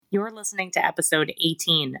You're listening to episode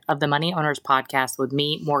 18 of the Money Owners Podcast with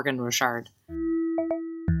me, Morgan Richard.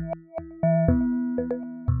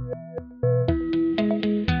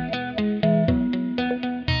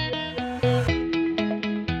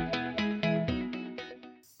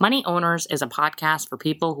 Money Owners is a podcast for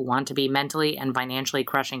people who want to be mentally and financially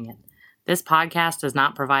crushing it. This podcast does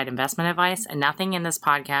not provide investment advice, and nothing in this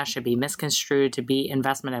podcast should be misconstrued to be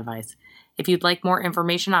investment advice. If you'd like more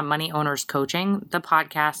information on Money Owners coaching, the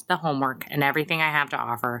podcast, the homework, and everything I have to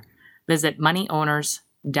offer, visit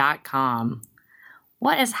moneyowners.com.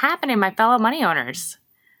 What is happening, my fellow money owners?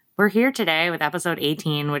 We're here today with episode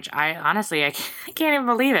 18, which I can't even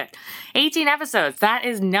believe it. 18 episodes. That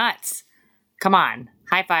is nuts. Come on.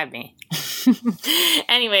 High five me.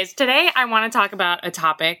 Anyways, today I want to talk about a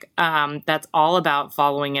topic that's all about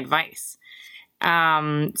following advice.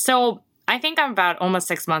 So I think I'm about almost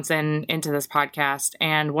 6 months into this podcast,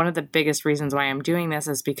 and one of the biggest reasons why I'm doing this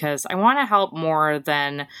is because I want to help more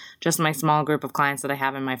than just my small group of clients that I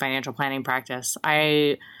have in my financial planning practice.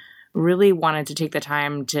 I really wanted to take the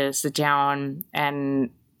time to sit down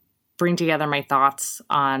and bring together my thoughts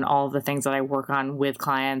on all of the things that I work on with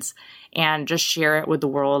clients and just share it with the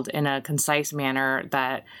world in a concise manner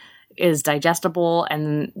that is digestible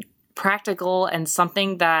and practical and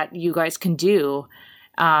something that you guys can do,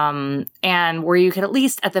 and where you can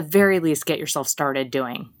at the very least, get yourself started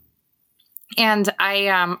doing. And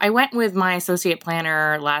I went with my associate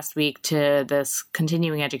planner last week to this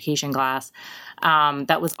continuing education class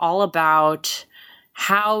that was all about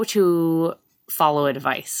how to follow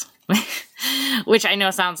advice. Which I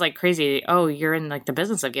know sounds like crazy. Oh, you're in like the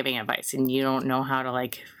business of giving advice and you don't know how to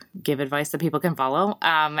like give advice that people can follow.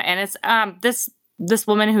 And it's this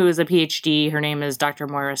woman who is a PhD. Her name is Dr.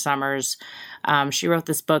 Moira Summers. She wrote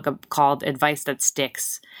this book called Advice That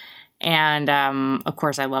Sticks. And of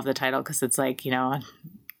course, I love the title because it's like, a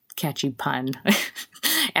catchy pun.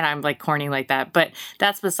 And I'm like corny like that. But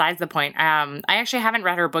that's besides the point. I actually haven't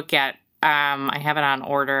read her book yet. I have it on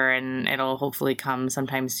order and it'll hopefully come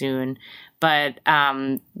sometime soon. But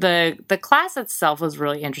the class itself was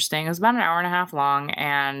really interesting. It was about an hour and a half long,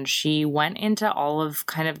 and she went into all of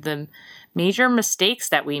kind of the major mistakes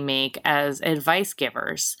that we make as advice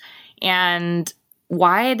givers and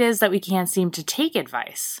why it is that we can't seem to take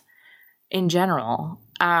advice in general,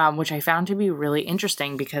 which I found to be really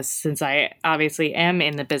interesting because since I obviously am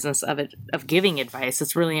in the business of giving advice,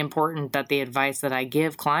 it's really important that the advice that I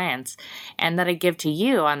give clients and that I give to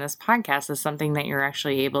you on this podcast is something that you're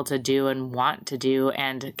actually able to do and want to do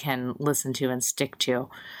and can listen to and stick to.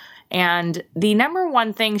 And the number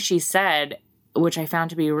one thing she said, which I found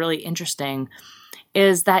to be really interesting,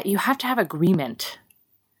 is that you have to have agreement.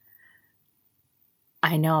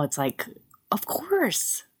 I know, it's like, of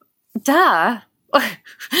course. Duh.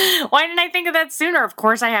 Why didn't I think of that sooner? Of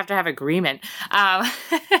course I have to have agreement.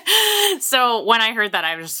 So when I heard that,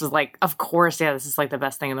 I was just like, of course, yeah, this is like the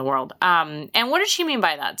best thing in the world. And what does she mean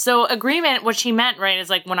by that? So agreement, what she meant, right, is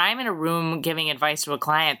like when I'm in a room giving advice to a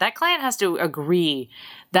client, that client has to agree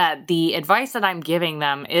that the advice that I'm giving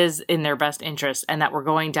them is in their best interest and that we're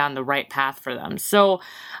going down the right path for them. So,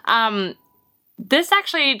 this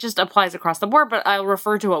actually just applies across the board, but I'll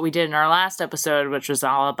refer to what we did in our last episode, which was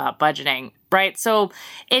all about budgeting, right? So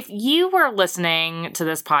if you were listening to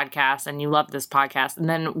this podcast and you loved this podcast, and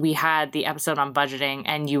then we had the episode on budgeting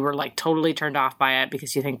and you were like totally turned off by it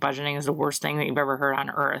because you think budgeting is the worst thing that you've ever heard on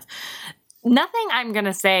earth, nothing I'm going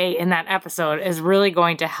to say in that episode is really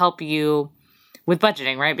going to help you with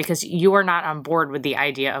budgeting, right? Because you are not on board with the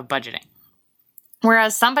idea of budgeting.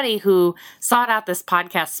 Whereas somebody who sought out this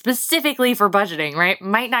podcast specifically for budgeting, right,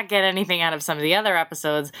 might not get anything out of some of the other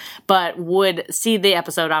episodes, but would see the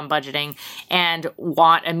episode on budgeting and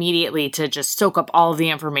want immediately to just soak up all of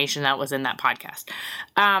the information that was in that podcast.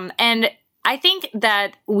 And I think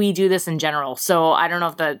that we do this in general. So I don't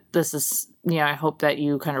know if this is, I hope that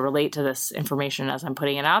you kind of relate to this information as I'm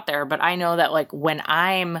putting it out there. But I know that like when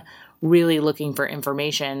I'm really looking for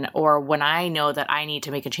information or when I know that I need to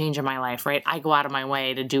make a change in my life, right, I go out of my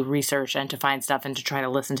way to do research and to find stuff and to try to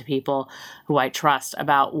listen to people who I trust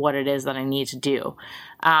about what it is that I need to do.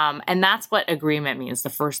 And that's what agreement means, the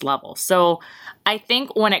first level. So I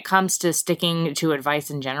think when it comes to sticking to advice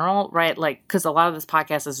in general, right, like, because a lot of this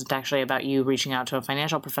podcast isn't actually about you reaching out to a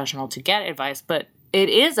financial professional to get advice, but it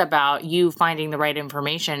is about you finding the right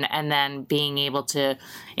information and then being able to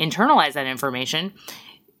internalize that information,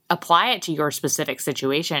 apply it to your specific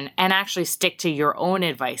situation, and actually stick to your own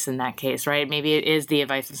advice in that case, right? Maybe it is the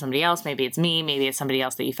advice of somebody else. Maybe it's me. Maybe it's somebody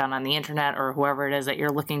else that you found on the internet or whoever it is that you're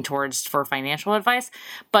looking towards for financial advice.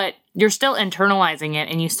 But you're still internalizing it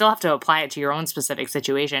and you still have to apply it to your own specific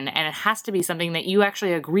situation. And it has to be something that you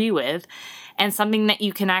actually agree with and something that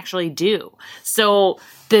you can actually do. So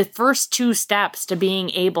the first two steps to being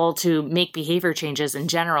able to make behavior changes in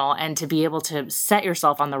general and to be able to set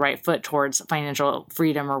yourself on the right foot towards financial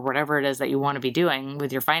freedom or whatever it is that you want to be doing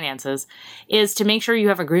with your finances is to make sure you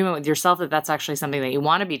have agreement with yourself that that's actually something that you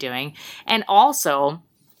want to be doing. And also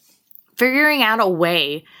figuring out a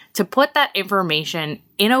way to put that information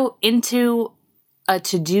into a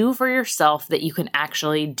to-do for yourself that you can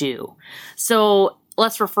actually do. So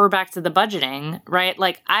let's refer back to the budgeting, right?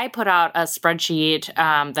 Like I put out a spreadsheet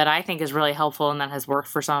that I think is really helpful and that has worked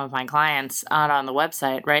for some of my clients out on the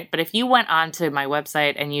website, right? But if you went onto my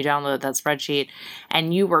website and you downloaded that spreadsheet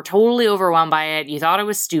and you were totally overwhelmed by it, you thought it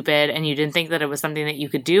was stupid and you didn't think that it was something that you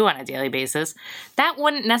could do on a daily basis, that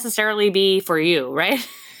wouldn't necessarily be for you, right?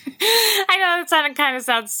 I know that kind of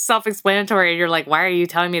sounds self-explanatory. You're like, why are you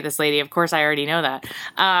telling me this, lady? Of course, I already know that.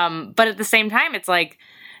 But at the same time, it's like,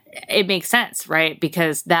 it makes sense, right?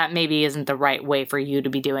 Because that maybe isn't the right way for you to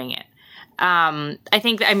be doing it.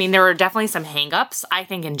 I mean, there are definitely some hangups, I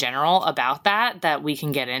think, in general about that we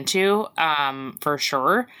can get into, for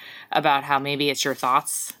sure, about how maybe it's your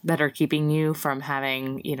thoughts that are keeping you from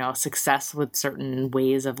having, success with certain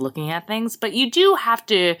ways of looking at things. But you do have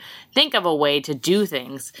to think of a way to do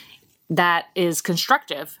things that is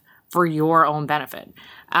constructive for your own benefit.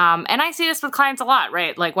 And I see this with clients a lot,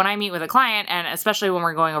 right? Like when I meet with a client, and especially when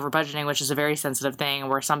we're going over budgeting, which is a very sensitive thing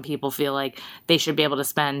where some people feel like they should be able to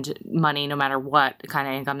spend money no matter what kind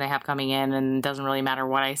of income they have coming in, and it doesn't really matter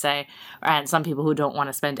what I say. And some people who don't want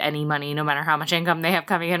to spend any money no matter how much income they have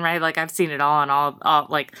coming in, right? Like I've seen it all and all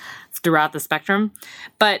like throughout the spectrum.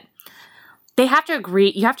 But they have to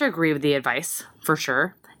agree, you have to agree with the advice for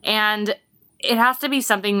sure. And it has to be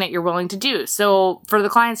something that you're willing to do. So for the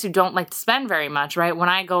clients who don't like to spend very much, right? When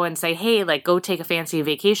I go and say, hey, like go take a fancy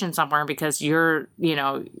vacation somewhere because you're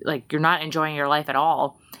not enjoying your life at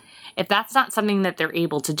all. If that's not something that they're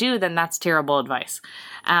able to do, then that's terrible advice.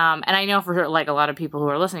 And I know for like a lot of people who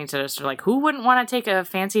are listening to this, are like, who wouldn't want to take a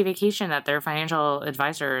fancy vacation that their financial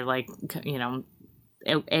advisor,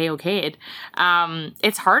 A-okayed.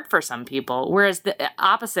 It's hard for some people, whereas the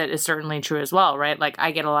opposite is certainly true as well, right? Like I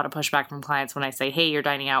get a lot of pushback from clients when I say, hey, you're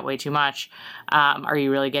dining out way too much. Are you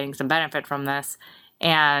really getting some benefit from this?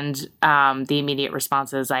 And the immediate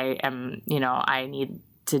response is I need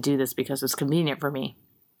to do this because it's convenient for me.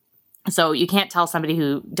 So you can't tell somebody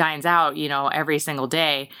who dines out, every single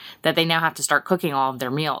day that they now have to start cooking all of their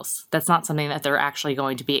meals. That's not something that they're actually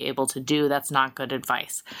going to be able to do. That's not good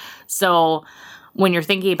advice. So when you're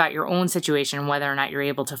thinking about your own situation, whether or not you're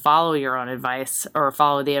able to follow your own advice or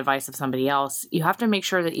follow the advice of somebody else, you have to make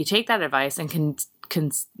sure that you take that advice and can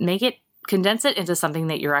condense it into something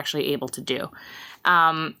that you're actually able to do.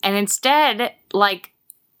 And instead,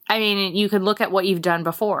 you could look at what you've done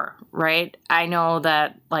before, right? I know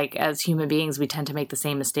that as human beings, we tend to make the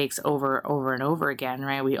same mistakes over and over again,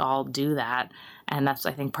 right? We all do that. And that's,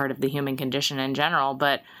 I think, part of the human condition in general.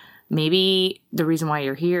 But maybe the reason why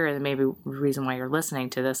you're here and maybe the reason why you're listening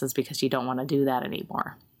to this is because you don't want to do that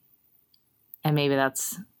anymore. And maybe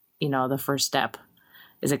that's, the first step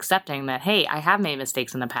is accepting that, hey, I have made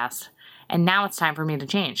mistakes in the past and now it's time for me to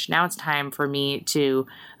change. Now it's time for me to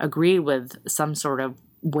agree with some sort of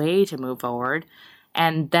way to move forward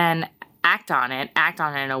and then act on it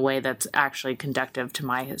in a way that's actually conducive to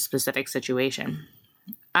my specific situation.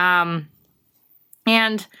 And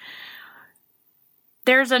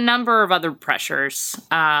there's a number of other pressures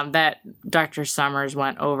that Dr. Summers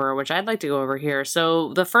went over, which I'd like to go over here.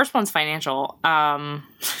 So the first one's financial.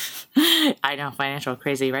 I know, financial,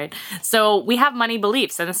 crazy, right? So we have money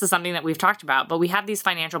beliefs, and this is something that we've talked about, but we have these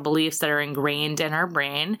financial beliefs that are ingrained in our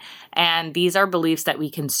brain, and these are beliefs that we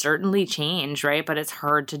can certainly change, right? But it's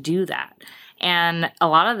hard to do that. And a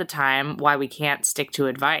lot of the time, why we can't stick to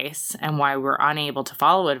advice and why we're unable to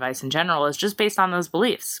follow advice in general is just based on those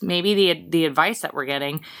beliefs. Maybe the advice that we're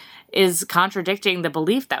getting is contradicting the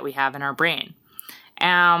belief that we have in our brain.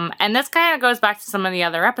 And this kind of goes back to some of the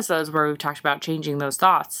other episodes where we've talked about changing those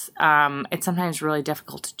thoughts. It's sometimes really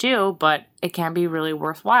difficult to do, but it can be really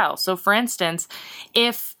worthwhile. So for instance,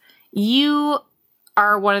 if you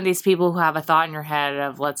are one of these people who have a thought in your head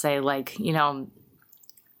of, let's say, life's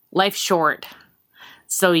short,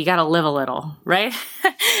 so you got to live a little, right?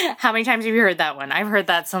 How many times have you heard that one? I've heard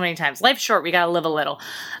that so many times. Life's short, we got to live a little.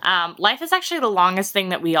 Life is actually the longest thing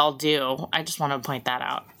that we all do. I just want to point that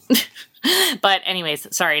out. But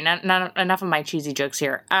anyways, sorry, not enough of my cheesy jokes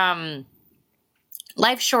here.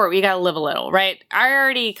 life's short. We got to live a little, right? I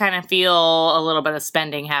already kind of feel a little bit of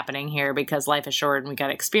spending happening here because life is short and we got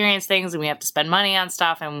to experience things and we have to spend money on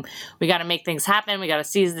stuff and we got to make things happen. We got to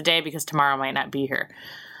seize the day because tomorrow might not be here.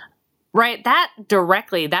 Right?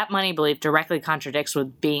 That money belief directly contradicts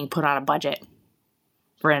with being put on a budget,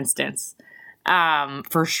 for instance,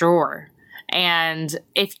 for sure. And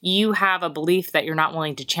if you have a belief that you're not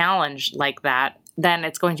willing to challenge like that, then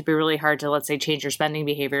it's going to be really hard to, let's say, change your spending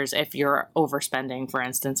behaviors if you're overspending, for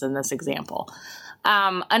instance, in this example.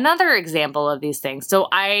 Another example of these things. So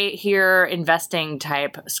I hear investing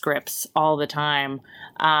type scripts all the time.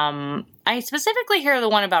 I specifically hear the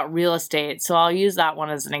one about real estate, so I'll use that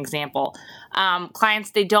one as an example.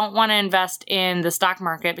 Clients, they don't want to invest in the stock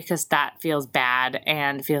market because that feels bad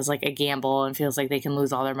and feels like a gamble and feels like they can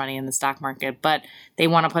lose all their money in the stock market, but they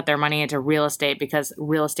want to put their money into real estate because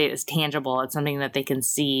real estate is tangible. It's something that they can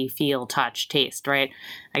see, feel, touch, taste, right?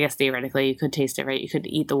 I guess theoretically you could taste it, right? You could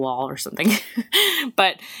eat the wall or something.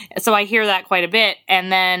 But so I hear that quite a bit.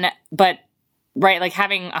 And then, right, like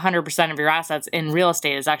having 100% of your assets in real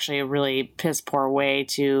estate is actually a really piss poor way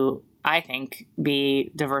to, I think,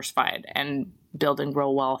 be diversified and build and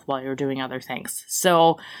grow wealth while you're doing other things.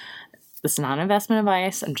 So this is not investment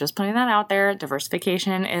advice. I'm just putting that out there.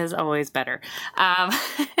 Diversification is always better.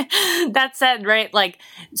 That said, right, like,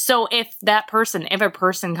 so if a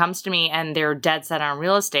person comes to me and they're dead set on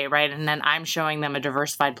real estate, right, and then I'm showing them a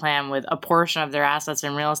diversified plan with a portion of their assets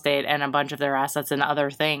in real estate and a bunch of their assets in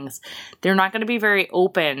other things, they're not going to be very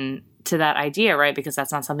open to that idea, right? Because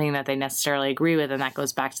that's not something that they necessarily agree with. And that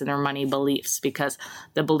goes back to their money beliefs, because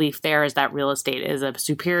the belief there is that real estate is a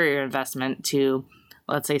superior investment to,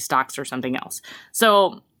 let's say, stocks or something else.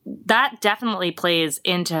 So that definitely plays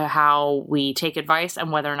into how we take advice,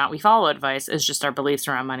 and whether or not we follow advice is just our beliefs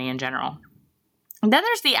around money in general. And then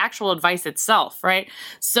there's the actual advice itself, right?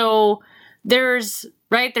 So there's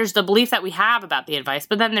the belief that we have about the advice,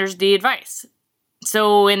 but then there's the advice.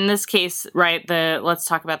 So in this case, right, let's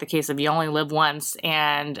talk about the case of you only live once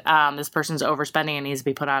and this person's overspending and needs to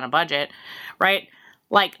be put on a budget, right?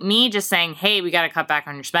 Like me just saying, hey, we got to cut back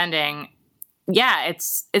on your spending. Yeah,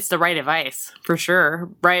 it's the right advice for sure,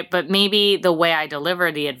 right? But maybe the way I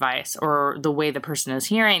deliver the advice or the way the person is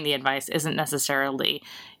hearing the advice isn't necessarily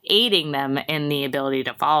aiding them in the ability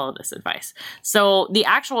to follow this advice. So the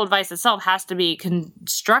actual advice itself has to be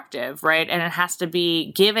constructive, right? And it has to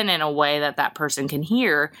be given in a way that that person can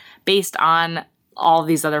hear based on all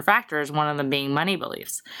these other factors, one of them being money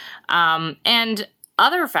beliefs. And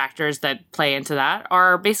other factors that play into that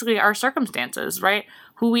are basically our circumstances, right?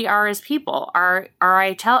 Who we are as people, our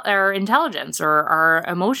intelligence or our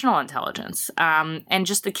emotional intelligence, and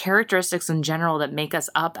just the characteristics in general that make us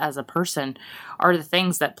up as a person are the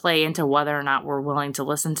things that play into whether or not we're willing to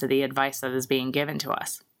listen to the advice that is being given to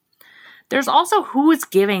us. There's also who is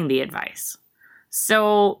giving the advice.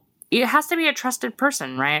 So it has to be a trusted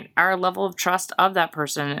person, right? Our level of trust of that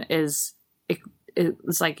person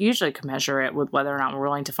it's like usually commensurate with whether or not we're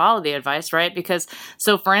willing to follow the advice, right? Because,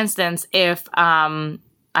 so for instance, if,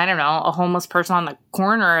 I don't know, a homeless person on the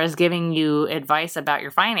corner is giving you advice about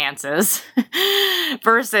your finances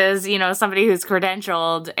versus, somebody who's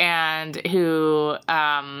credentialed and who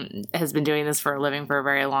has been doing this for a living for a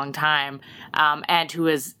very long time, and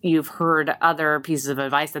you've heard other pieces of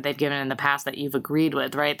advice that they've given in the past that you've agreed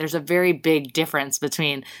with, right? There's a very big difference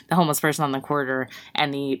between the homeless person on the corner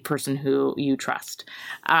and the person who you trust.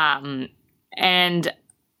 And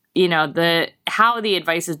how the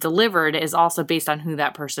advice is delivered is also based on who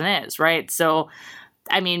that person is, right? So,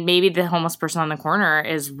 I mean, maybe the homeless person on the corner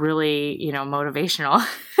is really, motivational,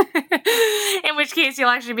 in which case you'll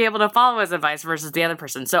actually be able to follow his advice versus the other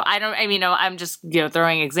person. So I'm just,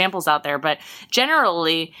 throwing examples out there, but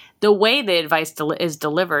generally the way the advice is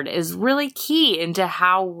delivered is really key into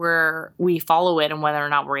how we follow it and whether or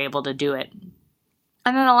not we're able to do it.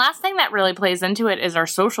 And then the last thing that really plays into it is our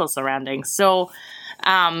social surroundings. So,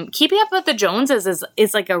 keeping up with the Joneses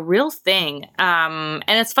is like a real thing. And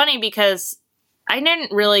it's funny because I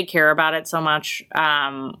didn't really care about it so much.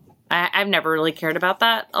 I've never really cared about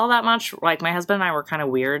that all that much. Like my husband and I were kind of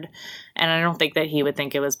weird, and I don't think that he would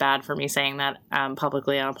think it was bad for me saying that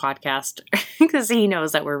publicly on a podcast because he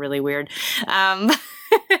knows that we're really weird.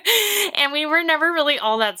 And we were never really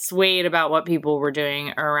all that swayed about what people were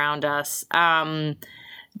doing around us.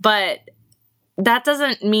 But that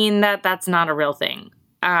doesn't mean that that's not a real thing,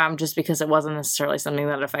 just because it wasn't necessarily something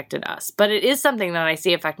that affected us. But it is something that I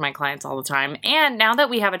see affect my clients all the time. And now that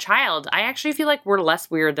we have a child, I actually feel like we're less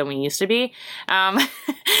weird than we used to be.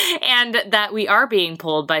 And that we are being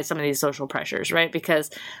pulled by some of these social pressures, right? Because,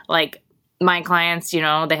 like, my clients, they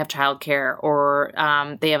have childcare or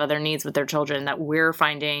they have other needs with their children that we're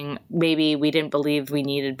finding maybe we didn't believe we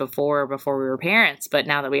needed before we were parents. But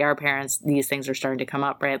now that we are parents, these things are starting to come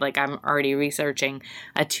up, right? Like I'm already researching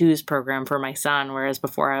a twos program for my son, whereas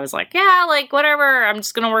before I was like, yeah, like whatever, I'm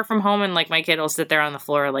just going to work from home and like my kid will sit there on the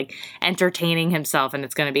floor like entertaining himself and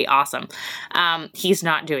it's going to be awesome. He's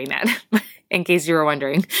not doing that. In case you were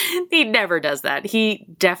wondering, he never does that. He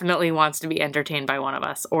definitely wants to be entertained by one of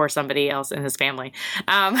us or somebody else in his family.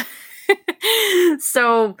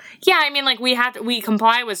 So yeah, I mean, like we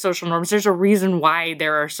comply with social norms. There's a reason why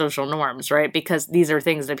there are social norms, right? Because these are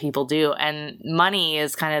things that people do, and money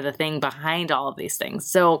is kind of the thing behind all of these things.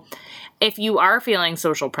 So if you are feeling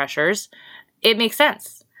social pressures, it makes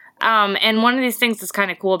sense. And one of these things that's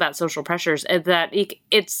kind of cool about social pressures is that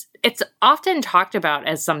it's often talked about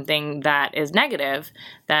as something that is negative,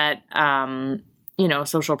 that,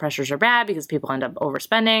 social pressures are bad because people end up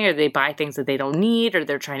overspending or they buy things that they don't need or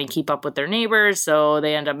they're trying to keep up with their neighbors. So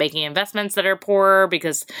they end up making investments that are poor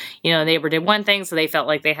because, the neighbor did one thing, so they felt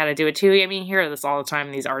like they had to do it too. I mean, you hear this all the time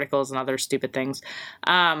in these articles and other stupid things.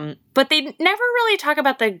 But they never really talk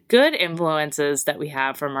about the good influences that we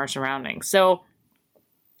have from our surroundings. So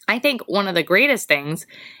I think one of the greatest things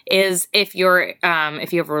is if you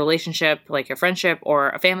have a relationship, like a friendship or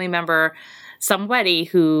a family member, somebody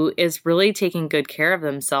who is really taking good care of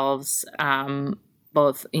themselves,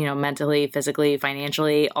 both, mentally, physically,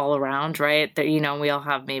 financially, all around, right? That, we all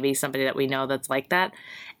have maybe somebody that we know that's like that.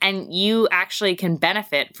 And you actually can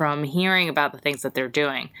benefit from hearing about the things that they're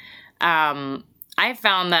doing. I've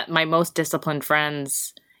found that my most disciplined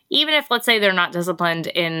friends, even if, let's say, they're not disciplined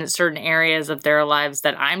in certain areas of their lives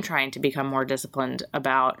that I'm trying to become more disciplined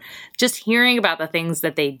about, just hearing about the things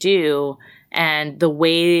that they do and the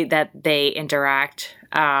way that they interact,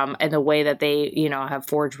 and the way that they, have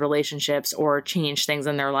forged relationships or changed things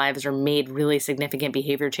in their lives or made really significant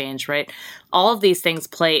behavior change, right? All of these things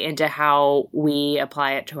play into how we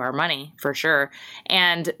apply it to our money, for sure.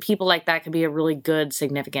 And people like that can be a really good,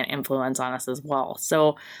 significant influence on us as well.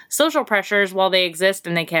 So social pressures, while they exist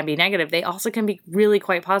and they can be negative, they also can be really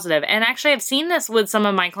quite positive. And actually, I've seen this with some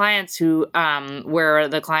of my clients who, where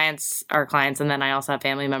the clients are clients, and then I also have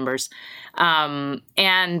family members.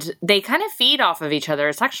 And they kind of feed off of each other.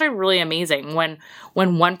 It's actually really amazing when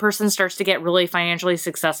one person starts to get really financially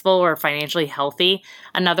successful or financially healthy,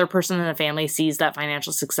 another person in the family sees that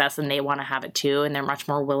financial success and they want to have it too. And they're much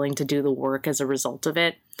more willing to do the work as a result of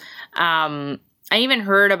it. I even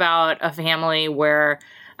heard about a family where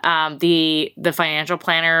the financial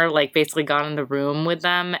planner like basically got in the room with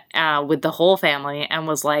them, with the whole family, and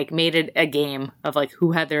was like made it a game of like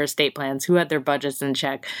who had their estate plans, who had their budgets in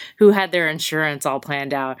check, who had their insurance all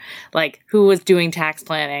planned out, like who was doing tax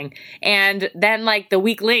planning. And then like the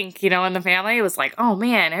weak link, in the family was like, oh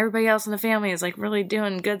man, everybody else in the family is like really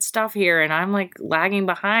doing good stuff here. And I'm like lagging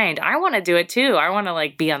behind. I want to do it too. I want to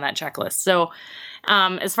like be on that checklist. So,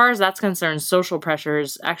 as far as that's concerned, social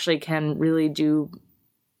pressures actually can really do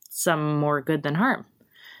some more good than harm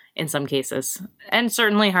in some cases, and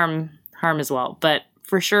certainly harm as well, but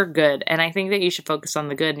for sure good. And I think that you should focus on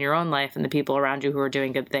the good in your own life and the people around you who are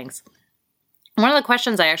doing good things. One of the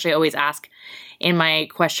questions I actually always ask in my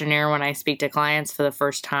questionnaire when I speak to clients for the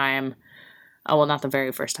first time, well, not the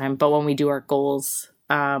very first time, but when we do our goals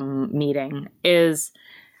meeting is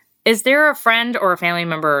there a friend or a family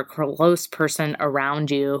member or close person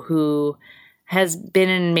around you who has been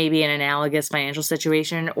in maybe an analogous financial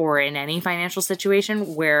situation or in any financial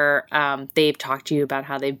situation where they've talked to you about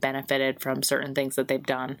how they've benefited from certain things that they've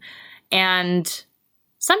done? And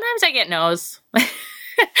sometimes I get no's.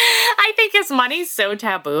 I think his money's so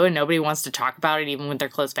taboo and nobody wants to talk about it even with their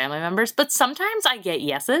close family members. But sometimes I get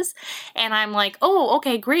yeses and I'm like, oh,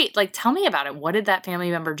 okay, great. Like, tell me about it. What did that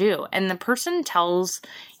family member do? And the person tells,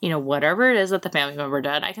 whatever it is that the family member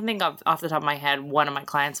did. I can think of off the top of my head, one of my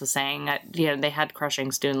clients was saying that, they had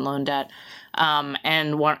crushing student loan debt.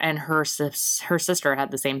 And her sister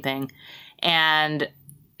had the same thing. And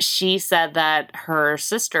she said that her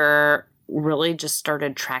sister really just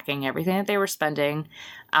started tracking everything that they were spending,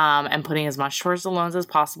 and putting as much towards the loans as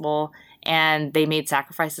possible. And they made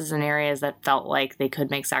sacrifices in areas that felt like they could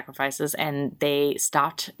make sacrifices, and they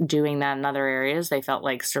stopped doing that in other areas. They felt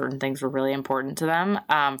like certain things were really important to them.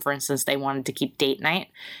 For instance, they wanted to keep date night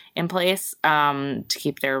in place, to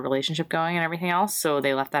keep their relationship going and everything else. So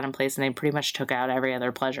they left that in place, and they pretty much took out every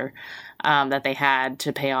other pleasure that they had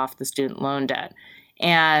to pay off the student loan debt.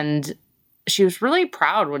 And she was really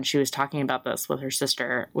proud when she was talking about this with her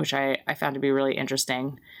sister, which I found to be really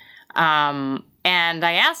interesting. And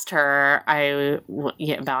I asked her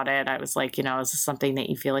about it. I was like, is this something that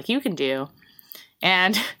you feel like you can do?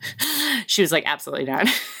 And she was like, absolutely not.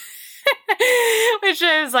 Which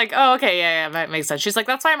I was like, oh, okay, yeah, that makes sense. She's like,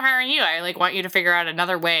 that's why I'm hiring you. I like want you to figure out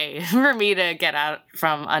another way for me to get out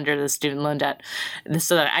from under the student loan debt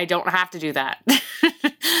so that I don't have to do that. And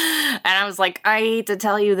I was like, I hate to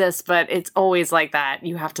tell you this, but it's always like that.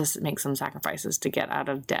 You have to make some sacrifices to get out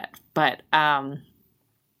of debt. But,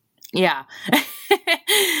 yeah.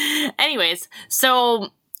 Anyways, so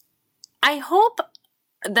I hope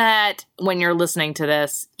that when you're listening to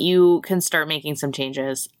this, you can start making some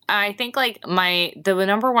changes. I think like the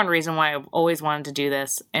number one reason why I've always wanted to do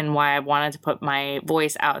this and why I wanted to put my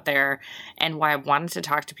voice out there and why I wanted to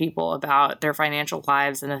talk to people about their financial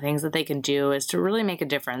lives and the things that they can do is to really make a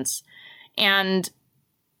difference. And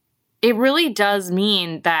it really does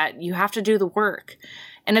mean that you have to do the work.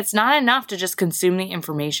 And it's not enough to just consume the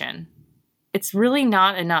information. It's really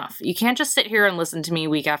not enough. You can't just sit here and listen to me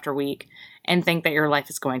week after week and think that your life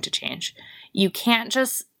is going to change. You can't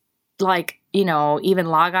just even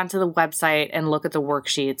log onto the website and look at the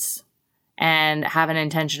worksheets and have an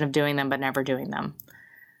intention of doing them but never doing them.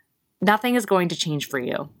 Nothing is going to change for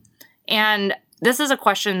you. And this is a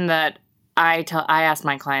question that I ask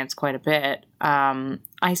my clients quite a bit.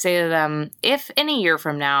 I say to them, if in a year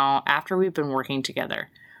from now, after we've been working together,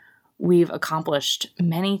 we've accomplished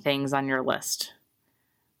many things on your list,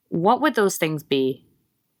 what would those things be?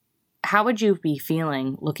 How would you be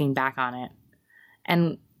feeling looking back on it?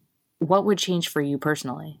 And what would change for you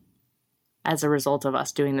personally as a result of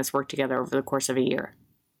us doing this work together over the course of a year?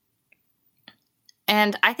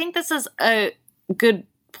 And I think this is a good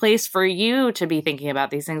place for you to be thinking about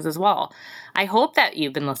these things as well. I hope that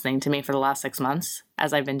you've been listening to me for the last 6 months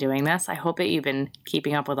as I've been doing this. I hope that you've been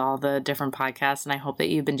keeping up with all the different podcasts, and I hope that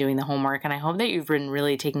you've been doing the homework, and I hope that you've been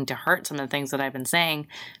really taking to heart some of the things that I've been saying,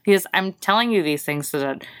 because I'm telling you these things so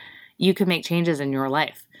that you can make changes in your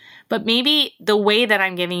life. But maybe the way that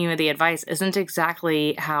I'm giving you the advice isn't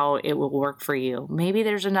exactly how it will work for you. Maybe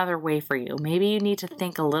there's another way for you. Maybe you need to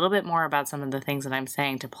think a little bit more about some of the things that I'm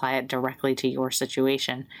saying to apply it directly to your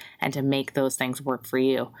situation and to make those things work for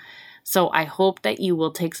you. So I hope that you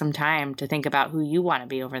will take some time to think about who you want to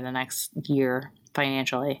be over the next year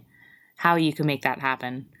financially, how you can make that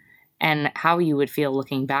happen, and how you would feel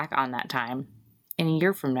looking back on that time in a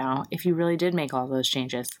year from now if you really did make all those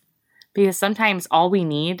changes. Because sometimes all we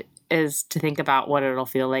need is to think about what it'll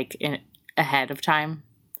feel like ahead of time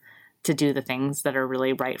to do the things that are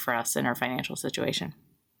really right for us in our financial situation.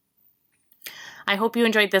 I hope you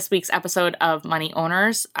enjoyed this week's episode of Money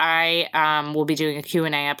Owners. I will be doing a Q&A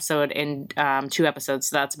episode in 2 episodes,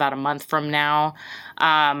 so that's about a month from now.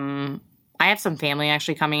 I have some family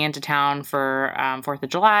actually coming into town for 4th of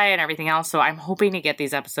July and everything else, so I'm hoping to get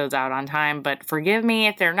these episodes out on time, but forgive me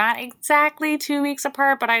if they're not exactly 2 weeks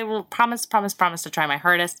apart, but I will promise to try my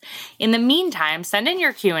hardest. In the meantime, send in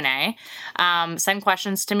your Q&A. Send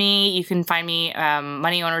questions to me. You can find me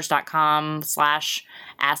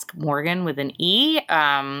moneyowners.com/askmorgan with an E,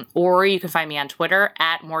 or you can find me on Twitter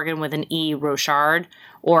at Morgan with an E Rochard,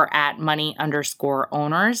 or at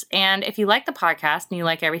money_owners. And if you like the podcast and you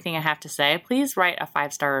like everything I have to say, please write a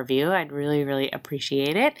 5-star review. I'd really, really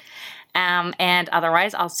appreciate it. And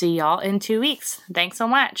otherwise, I'll see y'all in 2 weeks. Thanks so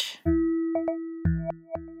much.